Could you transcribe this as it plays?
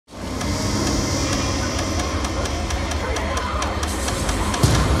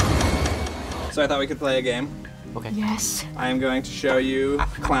So I thought we could play a game. Okay. Yes. I am going to show you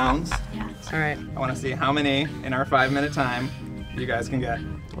clowns. Yes. All right. I want to see how many in our 5-minute time you guys can get.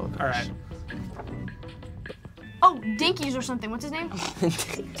 Oh, All right. Oh, Dinkies or something. What's his name?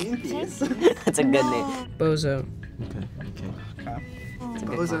 Dinkies. That's a good name. Bozo. Okay. Okay. It's a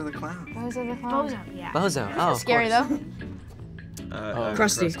good Those are one. the clowns. Bozo the clown. Bozo. Yeah. Bozo. Oh, of Scary course. though.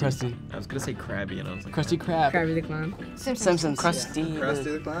 Krusty. Krusty. I was gonna say Krabby, and I was like, Krusty Krab. Krabby the Clown. Simpsons. Krusty. Krusty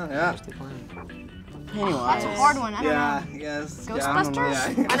the clown. Yeah. Krusty Clown. That's a hard one. I don't Yeah. know. Yes.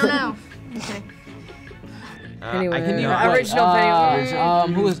 Ghostbusters? Yeah. I don't know. Okay. Anyway, I can even original Pennywise.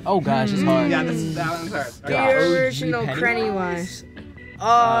 Who is? Oh gosh, it's hard. Yeah. That one's hard. The Okay. original Pennywise.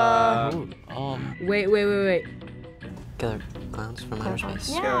 Wait. Killer Clowns from Outer Space.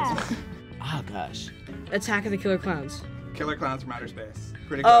 Yeah. Oh gosh. Attack of the Killer Clowns. Killer Clowns from Outer Space.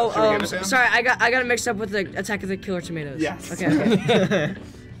 Pretty close. Should we give it to him? Sorry, I got it mixed up with the Attack of the Killer Tomatoes. Yes. Okay.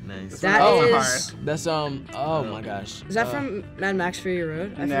 nice. That Oh, is. That's oh my gosh. Is that from Mad Max Fury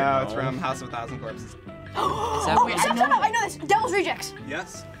Road? I No, it's from House of a Thousand Corpses. Is that Wait, shut up! I know this. Devil's Rejects.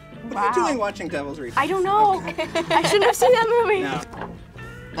 Yes. What Wow. are you doing watching Devil's Rejects? I don't know. I shouldn't have seen that movie. No.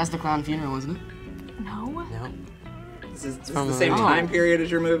 That's the clown funeral, wasn't it? No. No. This is from the same a- time period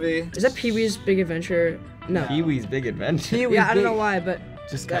as your movie. Is that Pee-wee's Big Adventure? No. Pee-wee's Big Adventure. Yeah, I don't know why, but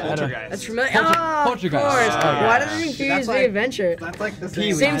Just that- got that's familiar. Poltergeist. Of course. Yeah. Why did I think Pee-wee's That's Big Adventure? That's like the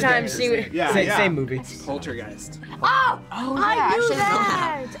Pee-wee. Same time, same. Yeah, Same, yeah. same movie. Poltergeist. Oh! Oh, I yeah, I knew should've known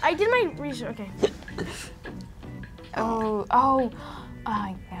that. I did my research. Okay. Oh.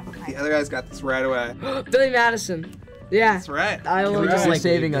 Yeah, The other guys got this right away. Billy Madison. Yeah. That's right. I love That's that. You're right.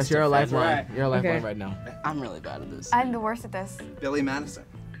 saving us. You're a That's lifeline. right. You're a lifeline Okay. right now. I'm really bad at this. I'm the worst at this. Billy Madison.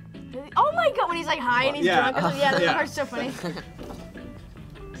 Oh my god, when he's like high and he's Yeah. drunk. Or yeah, that Yeah. part's so funny.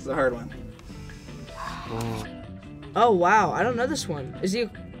 This is a hard one. Oh wow, I don't know this one. Is he?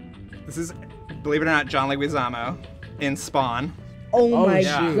 This is, believe it or not, John Leguizamo in Spawn. Oh my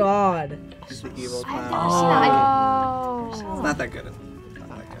yeah. god. He's the evil I've clown. never seen that. Oh. It's not that good. It's not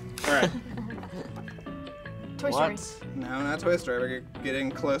that good. All right. Toy Story. No, not Toy Story. We're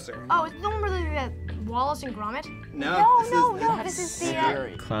getting closer. Oh, it's the one where they got Wallace and Gromit. No, This is the.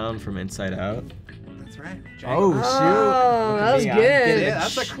 Scary. Clown from Inside Out. That's right. Oh shoot. Oh, that was Yeah, good.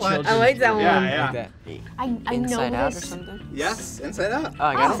 that's a clutch. I like that one. Yeah, Like yeah. that. I know Inside Out or this. something? Yes, Inside Out. Oh,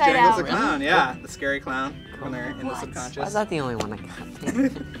 I got it. Inside Jangle's Out. the clown, yeah. The scary clown when they're in the Why is subconscious. that the only one I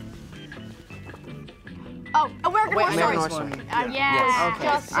got? Oh, American Wait, Horror American Story. Horror Story. Yeah. Yes. Okay.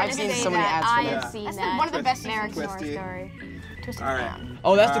 Just I've gonna seen say so many that. ads for I that. have seen That's that. One of the best American Horror Twisty. Story. Twisted All right. Clown.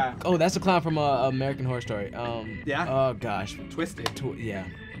 Oh, that's the clown from American Horror Story. Yeah. Oh gosh. Twisted. Yeah.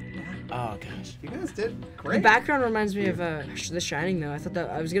 Oh gosh. You guys did The great. background reminds me of The Shining, though. I thought that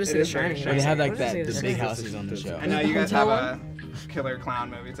I was gonna say It The is very Shining. Where they have like What did I that say? the big houses on the show. I know you guys have a killer clown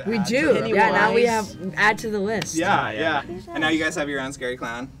movie to We add do. to the- Yeah, now we have add to the list. Yeah, yeah. And now you guys have your own scary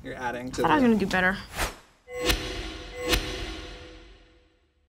clown. You're adding to I thought I was the... gonna do better.